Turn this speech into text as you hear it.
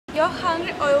you're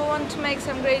hungry or you want to make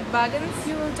some great bargains?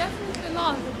 You will definitely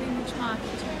love the Greenwich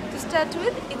market. To start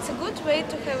with, it's a good way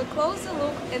to have a closer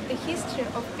look at the history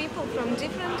of people from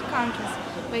different countries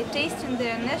by tasting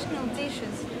their national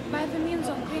dishes. By the means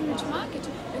of Greenwich market,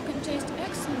 you can taste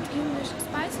excellent English,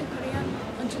 spicy Korean,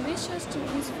 or delicious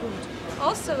Chinese food.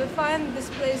 Also, we find this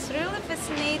place really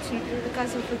fascinating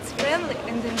because of its friendly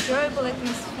and enjoyable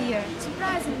atmosphere.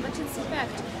 Surprising, but it's a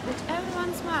fact that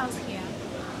everyone smiles here.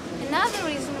 Another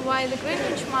reason why the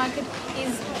Greenwich market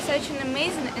is such an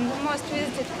amazing and most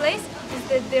visited place is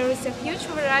that there is a huge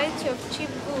variety of cheap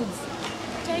goods.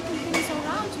 Taking things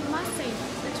around, you must say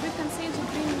that we consider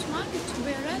Greenwich market to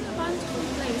be a rather wonderful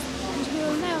place, and you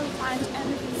will never find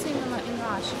anything similar in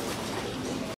Russia.